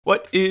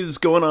What is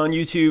going on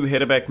YouTube?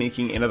 Hit back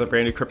making another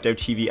brand new Crypto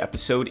TV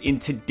episode. In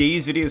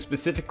today's video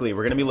specifically,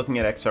 we're going to be looking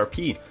at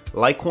XRP,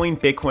 Litecoin,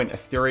 Bitcoin,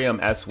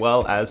 Ethereum, as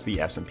well as the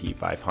S&P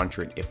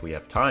 500 if we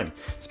have time.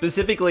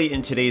 Specifically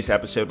in today's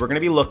episode, we're going to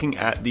be looking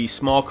at the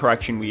small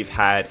correction we've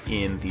had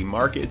in the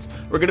markets.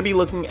 We're going to be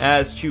looking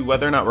as to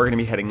whether or not we're going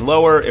to be heading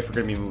lower, if we're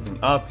going to be moving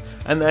up,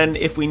 and then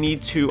if we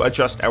need to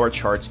adjust our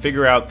charts,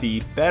 figure out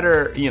the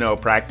better,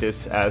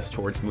 practice as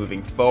towards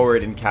moving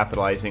forward and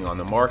capitalizing on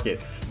the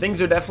market.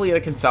 Things are definitely at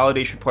a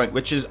consolidation point,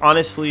 which is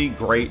honestly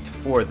great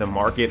for the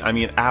market. I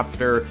mean,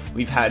 after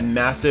we've had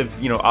massive,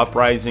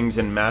 uprisings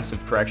and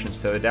massive corrections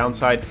to the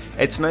downside,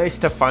 it's nice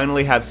to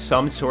finally have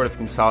some sort of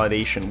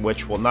consolidation,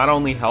 which will not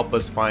only help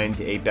us find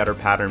a better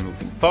pattern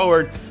moving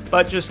forward,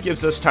 but just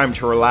gives us time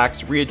to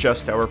relax,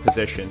 readjust our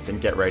positions,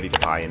 and get ready to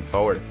buy in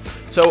forward.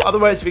 So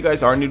otherwise, if you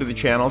guys are new to the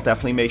channel,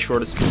 definitely make sure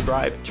to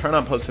subscribe, turn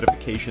on post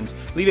notifications,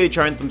 leave a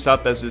giant thumbs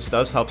up as this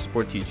does help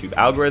support the YouTube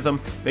algorithm.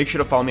 Make sure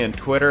to follow me on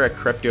Twitter at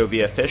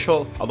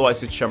CryptoVOfficial.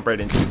 Otherwise, let's jump right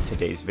into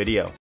today's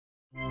video.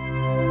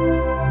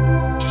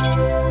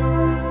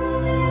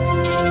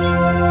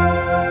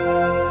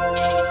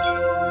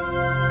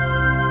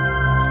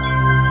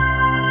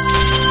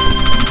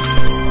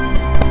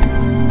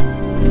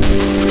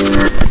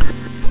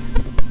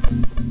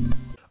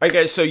 Alright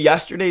guys, so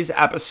yesterday's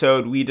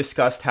episode we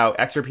discussed how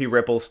XRP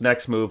Ripple's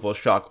next move will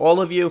shock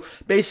all of you,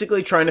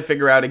 basically trying to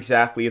figure out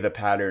exactly the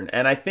pattern.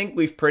 And I think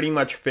we've pretty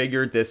much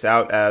figured this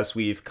out as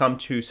we've come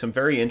to some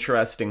very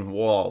interesting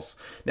walls.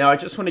 Now I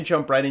just want to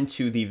jump right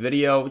into the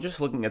video,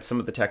 just looking at some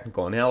of the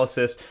technical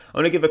analysis. I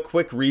want to give a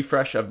quick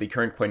refresh of the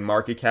current coin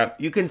market cap.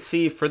 You can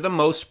see for the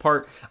most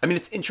part, I mean,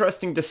 it's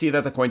interesting to see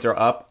that the coins are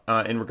up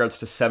in regards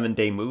to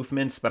 7-day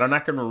movements, but I'm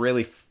not going to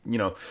really,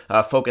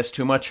 focus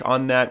too much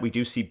on that. We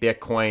do see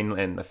Bitcoin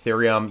and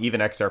Ethereum,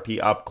 even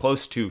XRP up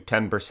close to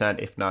 10%,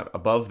 if not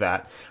above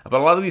that.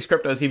 But a lot of these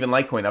cryptos, even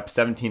Litecoin, up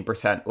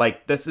 17%.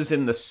 Like, this is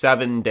in the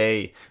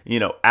 7-day,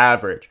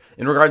 average.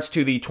 In regards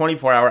to the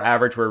 24-hour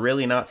average, we're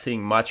really not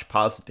seeing much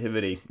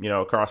positivity,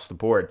 across the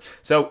board.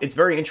 So it's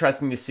very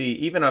interesting to see,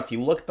 even if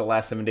you look at the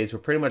last 7 days, we're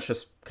pretty much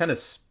just kind of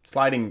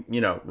sliding,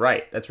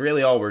 right. That's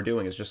really all we're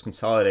doing is just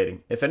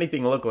consolidating. If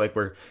anything, it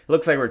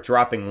looks like we're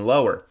dropping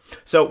lower.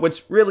 So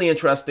what's really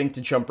interesting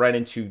to jump right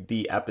into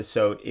the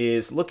episode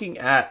is looking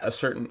at a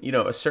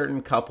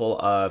certain couple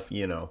of,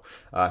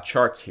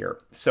 charts here.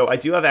 So I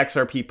do have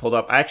XRP pulled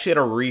up. I actually had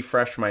to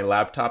refresh my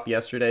laptop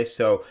yesterday.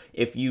 So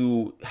if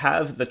you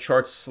have the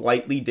charts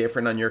slightly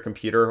different on your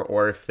computer,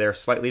 or if they're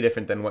slightly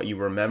different than what you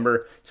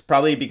remember, it's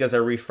probably because I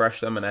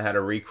refreshed them and I had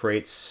to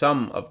recreate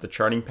some of the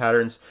charting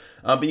patterns.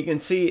 But you can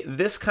see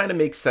this kind of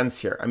makes sense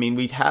here. I mean,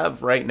 we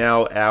have right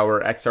now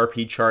our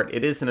XRP chart.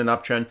 It is in an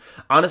uptrend.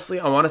 Honestly,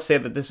 I want to say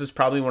that this is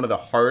probably one of the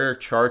harder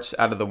charts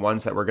out of the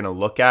ones that we're going to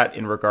look at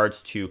in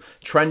regards to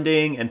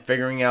trending and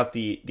figuring out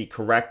the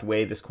correct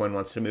way this coin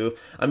wants to move.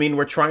 I mean,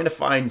 we're trying to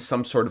find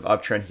some sort of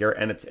uptrend here,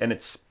 and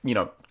it's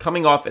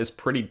coming off as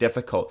pretty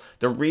difficult.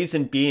 The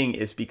reason being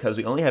is because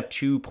we only have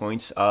 2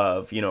 points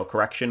of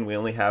correction. We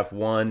only have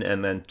 1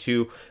 and then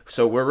 2.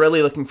 So we're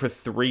really looking for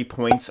 3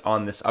 points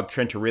on this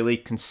uptrend to really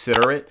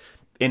consider it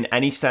in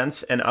any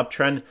sense an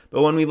uptrend.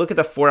 But when we look at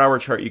the 4-hour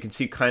chart, you can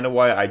see kind of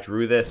why I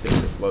drew this. If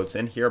this loads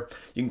in here,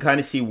 you can kind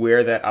of see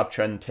where that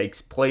uptrend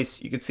takes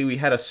place. You can see we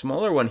had a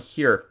smaller one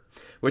here,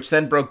 which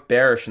then broke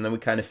bearish, and then we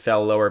kind of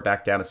fell lower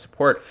back down to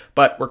support.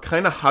 But we're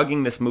kind of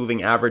hugging this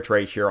moving average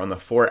right here on the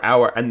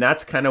 4-hour, and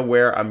that's kind of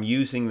where I'm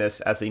using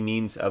this as a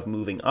means of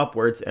moving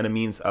upwards and a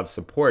means of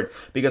support,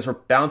 because we're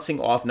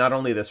bouncing off not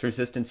only this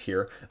resistance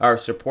here, our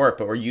support,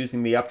 but we're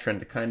using the uptrend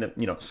to kind of,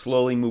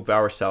 slowly move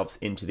ourselves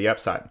into the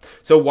upside.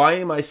 So why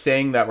am I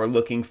saying that we're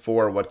looking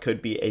for what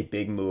could be a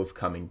big move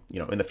coming,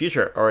 in the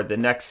future, or the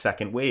next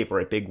second wave, or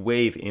a big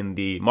wave in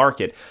the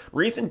market?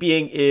 Reason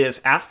being is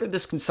after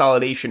this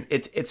consolidation,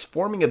 it's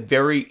forming a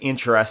very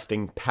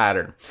interesting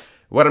pattern.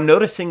 What I'm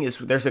noticing is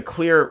there's a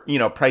clear,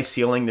 price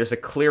ceiling. There's a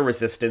clear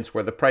resistance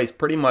where the price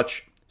pretty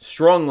much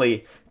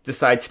strongly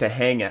decides to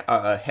hang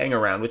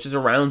around, which is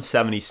around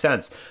 70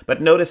 cents.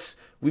 But notice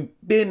we've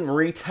been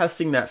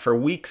retesting that for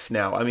weeks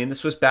now. I mean,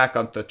 this was back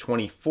on the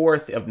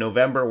 24th of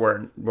November.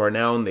 We're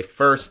now in the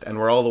 1st, and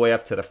we're all the way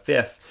up to the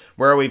 5th,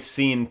 where we've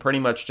seen pretty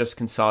much just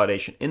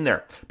consolidation in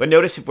there. But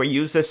notice if we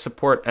use this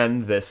support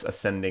and this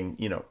ascending,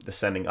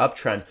 descending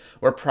uptrend,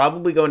 we're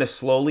probably going to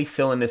slowly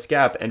fill in this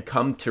gap and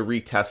come to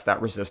retest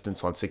that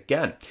resistance once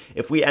again.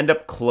 If we end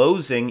up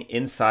closing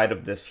inside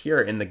of this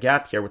here in the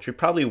gap here, which we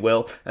probably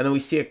will, and then we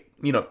see it,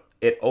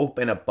 it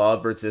open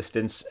above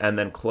resistance and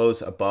then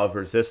close above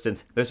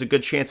resistance, there's a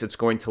good chance it's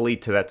going to lead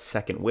to that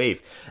second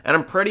wave. And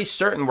I'm pretty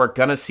certain we're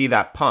going to see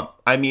that pump.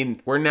 I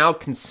mean, we're now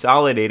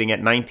consolidating at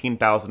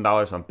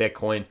 $19,000 on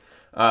Bitcoin.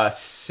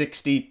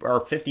 60 or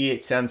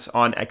 58 cents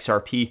on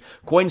XRP.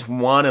 Coins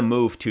want to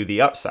move to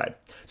the upside.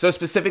 So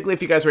specifically,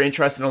 if you guys are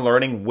interested in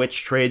learning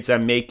which trades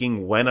I'm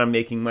making, when I'm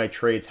making my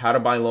trades, how to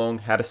buy long,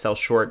 how to sell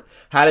short,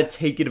 how to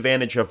take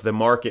advantage of the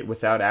market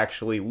without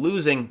actually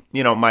losing,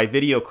 my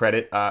video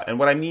credit. And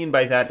what I mean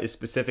by that is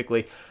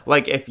specifically,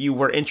 like if you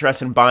were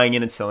interested in buying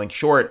in and selling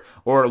short,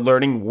 or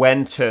learning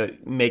when to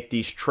make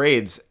these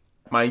trades.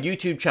 My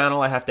YouTube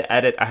channel, I have to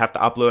edit, I have to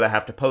upload, I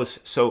have to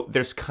post, so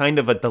there's kind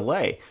of a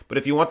delay. But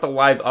if you want the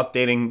live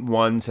updating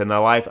ones and the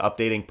live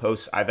updating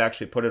posts, I've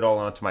actually put it all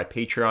onto my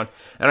Patreon.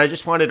 And I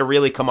just wanted to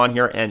really come on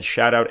here and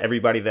shout out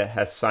everybody that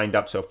has signed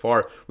up so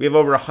far. We have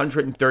over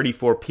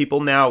 134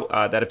 people now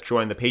that have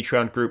joined the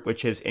Patreon group,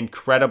 which is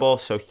incredible.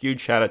 So huge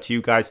shout out to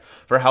you guys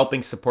for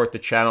helping support the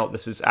channel.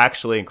 This is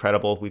actually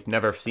incredible. We've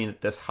never seen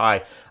it this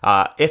high,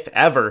 if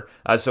ever.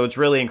 So it's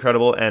really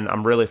incredible, and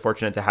I'm really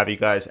fortunate to have you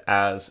guys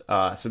as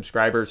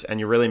subscribers. And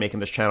you're really making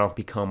this channel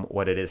become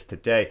what it is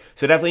today.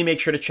 So definitely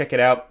make sure to check it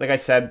out. Like I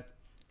said,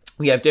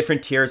 we have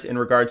different tiers in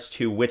regards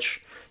to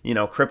which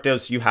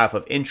cryptos you have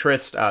of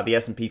interest. The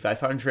S&P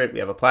 500, we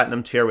have a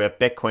platinum tier, we have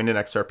Bitcoin and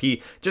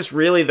XRP, just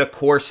really the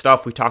core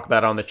stuff we talk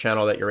about on the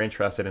channel that you're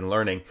interested in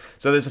learning.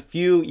 So there's a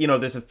few,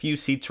 there's a few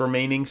seats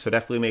remaining, so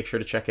definitely make sure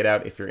to check it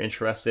out if you're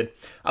interested.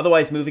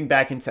 Otherwise, moving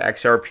back into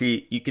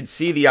XRP, you can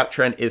see the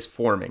uptrend is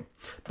forming,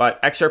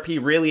 but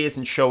XRP really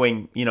isn't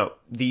showing,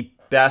 the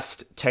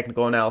best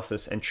technical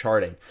analysis and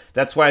charting.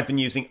 That's why I've been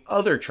using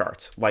other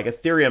charts, like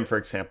Ethereum, for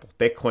example,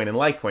 Bitcoin and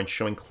Litecoin,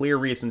 showing clear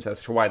reasons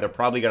as to why they're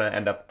probably going to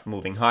end up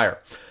moving higher.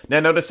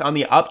 Now, notice on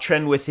the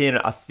uptrend within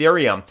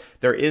Ethereum,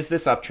 there is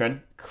this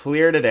uptrend.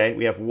 Clear today.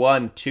 We have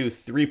 1, 2,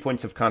 3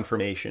 points of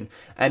confirmation.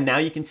 And now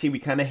you can see we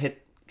kind of hit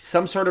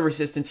some sort of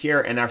resistance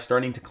here and are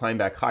starting to climb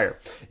back higher.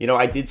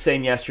 I did say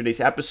in yesterday's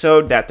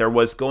episode that there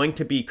was going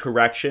to be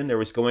correction. There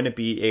was going to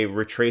be a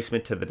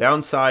retracement to the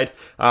downside.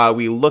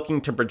 We looking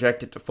to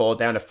project it to fall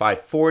down to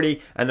 540,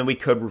 and then we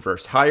could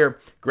reverse higher.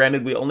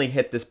 Granted, we only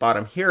hit this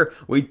bottom here.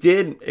 We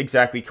did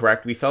exactly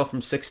correct. We fell from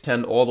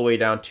 610 all the way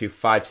down to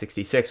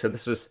 566. So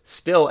this is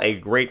still a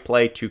great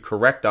play to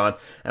correct on.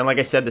 And like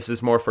I said, this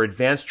is more for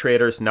advanced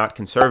traders, not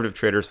conservative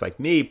traders like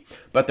me.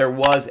 But there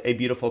was a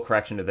beautiful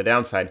correction to the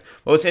downside.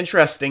 What was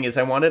interesting is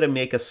I wanted to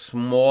make a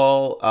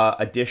small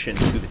addition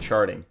to the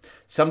charting.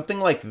 Something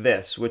like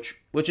this, which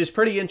is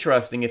pretty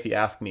interesting if you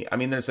ask me. I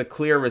mean, there's a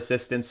clear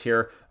resistance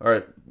here,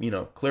 or,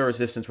 clear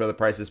resistance where the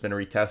price has been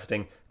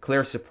retesting,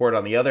 clear support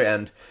on the other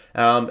end.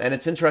 And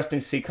it's interesting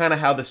to see kind of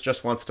how this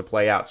just wants to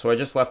play out. So I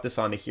just left this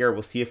onto here.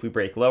 We'll see if we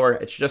break lower.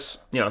 It's just,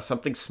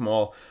 something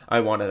small I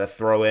wanted to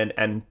throw in.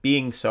 And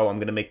being so, I'm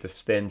going to make the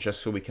spin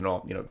just so we can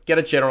all, get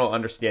a general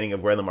understanding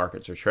of where the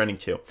markets are trending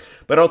to.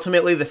 But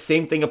ultimately, the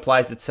same thing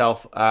applies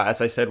itself,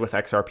 as I said, with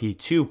XRP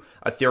to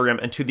Ethereum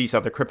and to these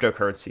other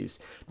cryptocurrencies.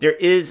 There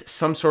is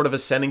some sort of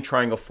ascending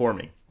triangle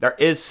forming. There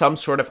is some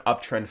sort of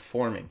uptrend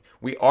forming.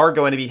 We are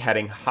going to be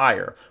heading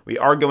higher. We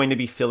are going to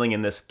be filling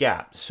in this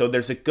gap. So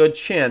there's a good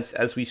chance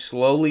as we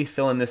slowly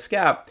fill in this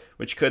gap,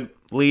 which could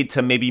lead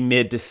to maybe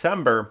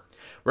mid-December,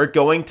 we're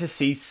going to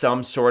see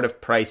some sort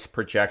of price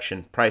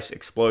projection, price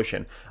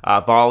explosion,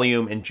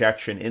 volume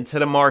injection into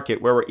the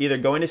market, where we're either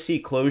going to see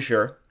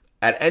closure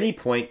at any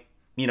point,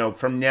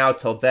 from now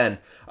till then,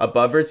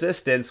 above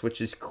resistance,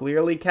 which is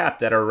clearly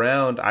capped at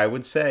around, I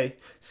would say,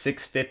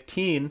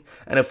 615.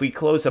 And if we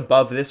close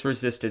above this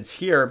resistance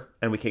here,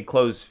 and we can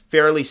close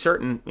fairly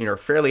certain,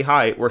 fairly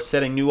high, we're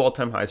setting new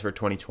all-time highs for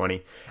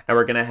 2020, and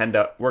we're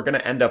gonna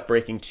end up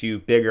breaking to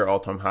bigger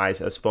all-time highs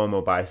as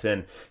FOMO buys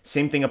in.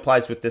 Same thing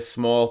applies with this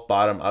small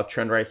bottom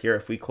uptrend right here.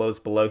 If we close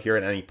below here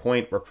at any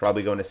point, we're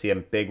probably going to see a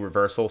big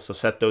reversal. So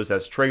set those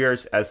as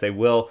triggers, as they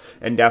will,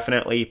 and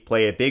definitely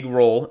play a big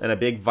role and a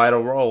big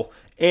vital role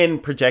in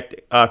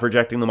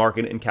projecting the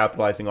market and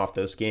capitalizing off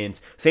those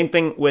gains. Same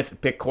thing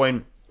with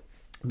Bitcoin.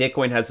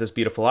 Bitcoin has this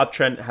beautiful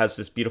uptrend, has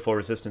this beautiful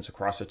resistance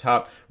across the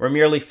top. We're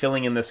merely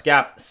filling in this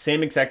gap,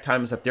 same exact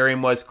time as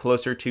Ethereum was,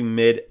 closer to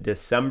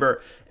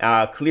mid-December.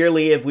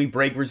 Clearly, if we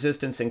break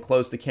resistance and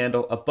close the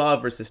candle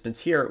above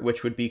resistance here,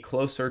 which would be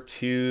closer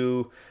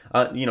to,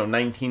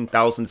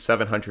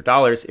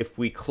 $19,700, if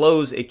we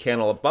close a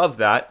candle above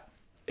that,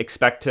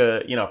 expect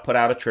to, put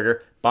out a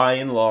trigger, buy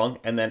in long,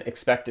 and then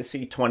expect to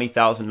see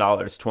 $20,000,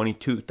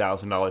 $22,000,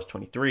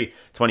 $23,000,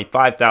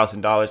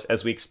 $25,000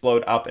 as we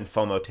explode up and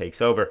FOMO takes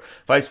over.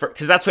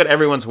 Because that's what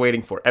everyone's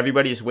waiting for.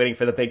 Everybody is waiting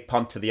for the big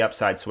pump to the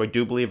upside. So I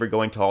do believe we're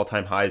going to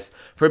all-time highs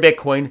for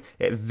Bitcoin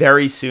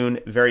very soon,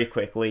 very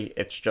quickly.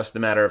 It's just a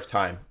matter of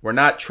time. We're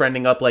not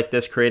trending up like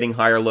this, creating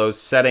higher lows,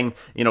 setting,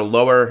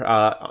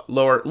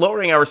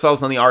 lowering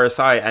ourselves on the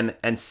RSI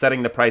and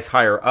setting the price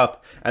higher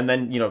up, and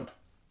then,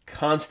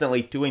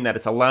 constantly doing that.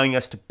 It's allowing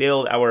us to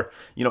build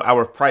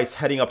our price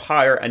heading up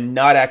higher and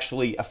not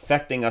actually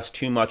affecting us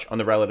too much on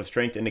the relative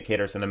strength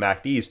indicators and the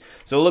MACDs.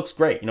 So it looks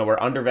great. We're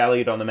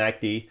undervalued on the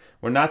MACD.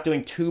 We're not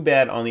doing too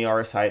bad on the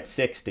RSI at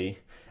 60.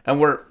 And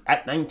we're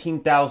at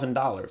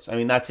 $19,000. I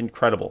mean, that's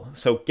incredible.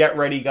 So get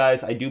ready,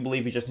 guys. I do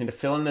believe we just need to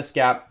fill in this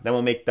gap. Then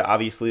we'll make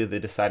obviously the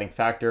deciding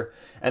factor.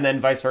 And then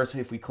vice versa,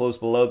 if we close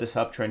below this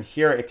uptrend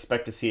here,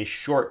 expect to see a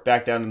short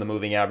back down in the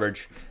moving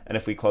average. And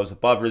if we close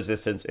above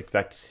resistance,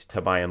 expect to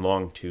buy in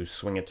long to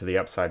swing it to the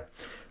upside.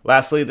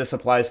 Lastly, this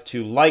applies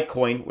to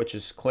Litecoin, which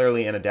is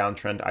clearly in a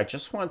downtrend. I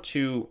just want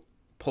to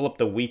pull up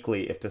the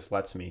weekly if this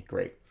lets me.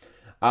 Great.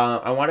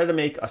 I wanted to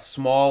make a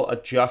small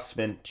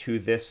adjustment to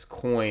this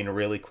coin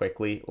really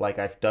quickly, like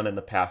I've done in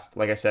the past.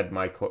 Like I said,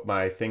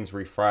 my thing's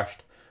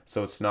refreshed,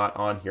 so it's not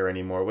on here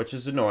anymore, which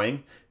is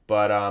annoying.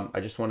 But I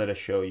just wanted to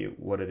show you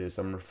what it is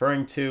I'm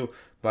referring to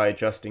by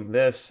adjusting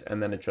this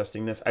and then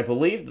adjusting this. I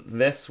believe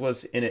this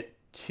was in it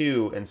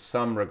too in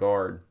some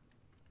regard,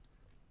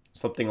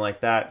 something like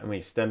that. And we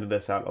extended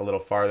this out a little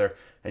farther,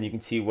 and you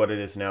can see what it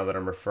is now that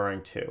I'm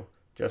referring to,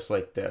 just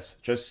like this,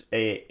 just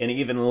an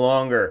even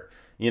longer,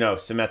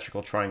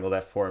 symmetrical triangle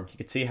that formed. You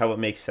can see how it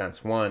makes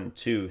sense. 1,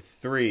 2,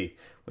 3.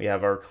 We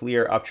have our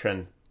clear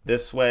uptrend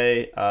this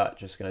way.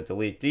 Just going to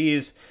delete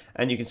these,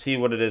 and you can see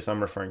what it is I'm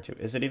referring to.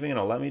 Is it even going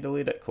to let me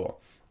delete it? Cool.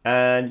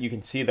 And you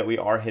can see that we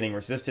are hitting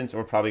resistance,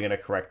 and we're probably going to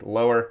correct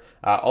lower.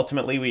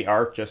 Ultimately, we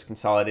are just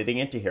consolidating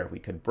into here. We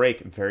could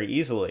break very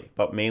easily,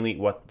 but mainly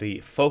what the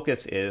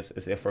focus is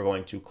if we're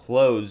going to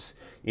close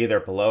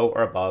either below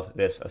or above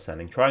this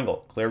ascending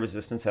triangle. Clear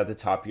resistance at the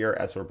top here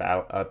as we're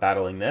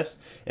battling this.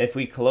 If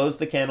we close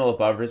the candle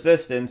above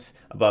resistance,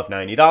 above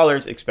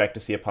 $90, expect to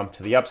see a pump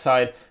to the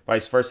upside.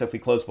 Vice versa, if we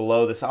close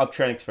below this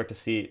uptrend, expect to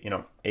see,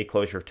 a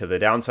closure to the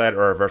downside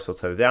or a reversal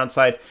to the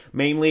downside.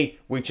 Mainly,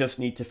 we just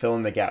need to fill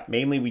in the gap.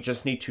 Mainly, we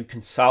just need to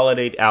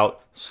consolidate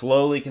out,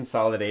 slowly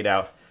consolidate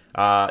out,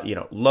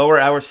 lower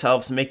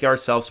ourselves, make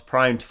ourselves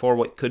primed for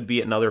what could be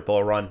another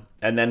bull run,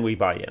 and then we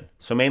buy in.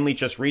 So mainly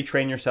just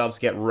retrain yourselves,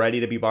 get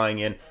ready to be buying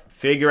in,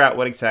 figure out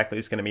what exactly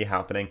is going to be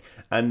happening,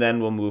 and then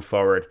we'll move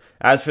forward.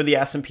 As for the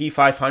S&P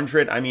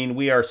 500, I mean,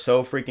 we are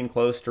so freaking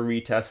close to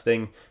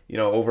retesting,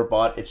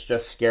 overbought. It's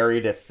just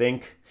scary to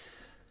think.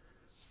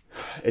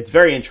 It's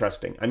very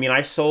interesting. I mean,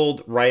 I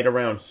sold right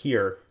around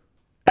here,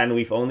 and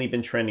we've only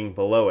been trending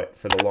below it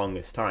for the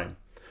longest time.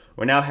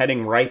 We're now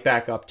heading right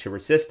back up to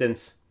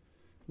resistance,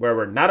 where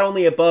we're not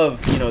only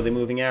above, the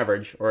moving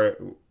average, we're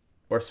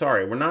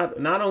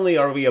not only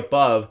are we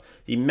above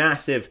the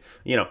massive,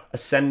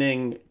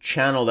 ascending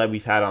channel that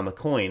we've had on the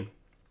coin,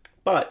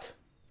 but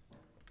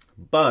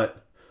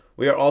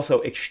we are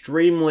also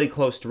extremely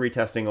close to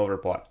retesting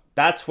overbought.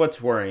 That's what's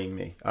worrying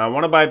me. I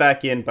want to buy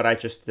back in, but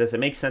does it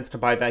make sense to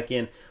buy back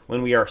in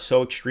when we are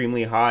so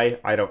extremely high?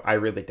 I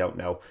really don't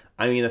know.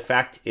 I mean, the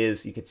fact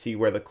is, you can see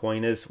where the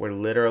coin is. We're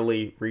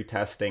literally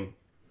retesting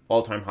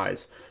all-time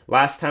highs.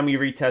 Last time we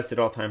retested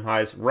all-time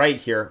highs right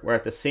here, we're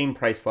at the same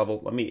price level.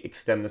 Let me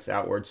extend this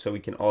outwards so we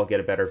can all get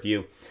a better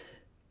view.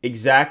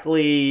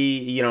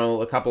 Exactly,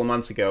 a couple of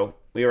months ago,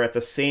 we were at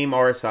the same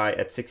RSI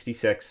at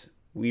 66.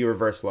 We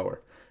reversed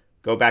lower.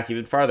 Go back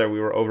even farther, we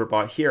were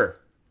overbought here.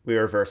 We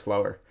reversed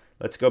lower.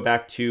 Let's go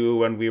back to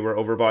when we were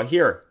overbought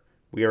here.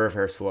 We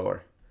reversed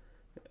lower.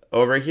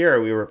 Over here,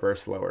 we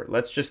reversed lower.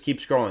 Let's just keep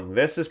scrolling.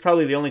 This is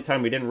probably the only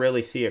time we didn't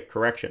really see a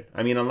correction.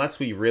 I mean, unless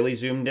we really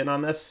zoomed in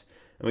on this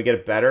and we get a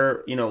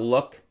better,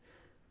 look.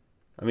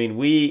 I mean,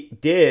 we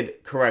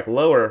did correct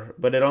lower,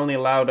 but it only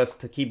allowed us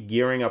to keep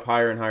gearing up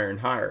higher and higher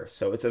and higher.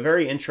 So it's a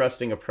very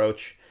interesting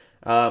approach.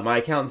 My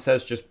accountant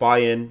says just buy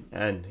in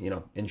and,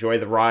 enjoy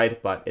the ride.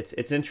 But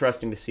it's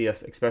interesting to see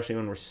us, especially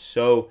when we're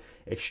so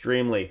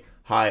extremely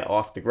high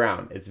off the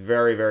ground. It's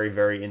very, very,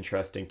 very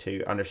interesting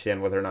to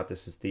understand whether or not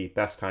this is the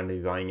best time to be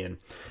buying in.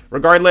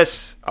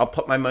 Regardless, I'll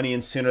put my money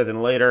in sooner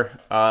than later.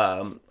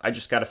 I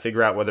just got to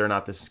figure out whether or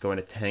not this is going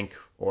to tank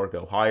or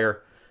go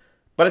higher.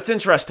 But it's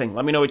interesting.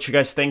 Let me know what you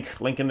guys think.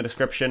 Link in the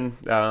description.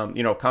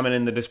 Comment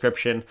in the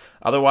description.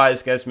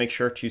 Otherwise, guys, make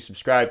sure to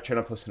subscribe, turn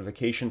on post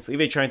notifications, leave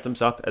a giant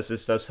thumbs up, as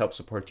this does help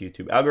support the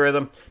YouTube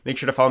algorithm. Make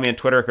sure to follow me on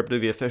Twitter,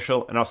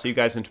 CryptoVofficial, and I'll see you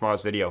guys in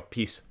tomorrow's video.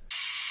 Peace.